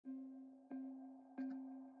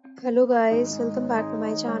Hello guys, welcome back to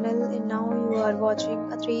my channel and now you are watching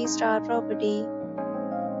a 3-star property.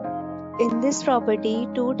 In this property,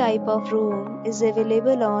 two type of room is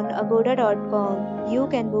available on agoda.com. You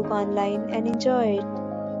can book online and enjoy it.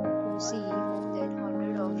 To see more than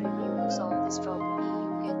 100 of reviews of this property,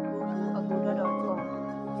 you can go to agoda.com.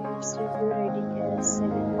 Its review rating is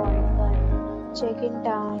 7.1. Check-in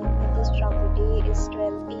time in this property is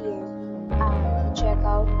 12 p.m. and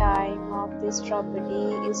check-out time of this property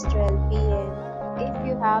is 12 p.m. If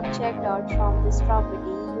you have checked out from this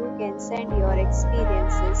property, you can send your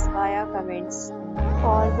experiences via comments.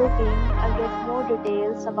 For booking or get more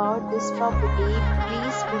details about this property,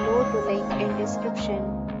 please below to link in description.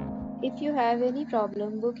 If you have any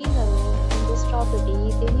problem booking a room in this property,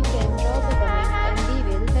 then you can drop a comment and we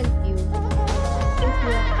will help you. If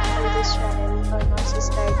you are new to this channel or not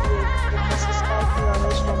subscribed yet, then subscribe to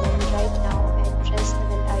our channel right now and press the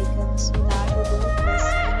bell icon so that you don't miss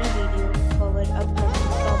any video of our upcoming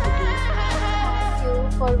property. Thank you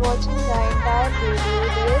for watching the entire video.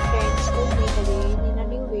 Dear friends, we'll meet again in a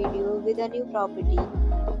new video with a new property.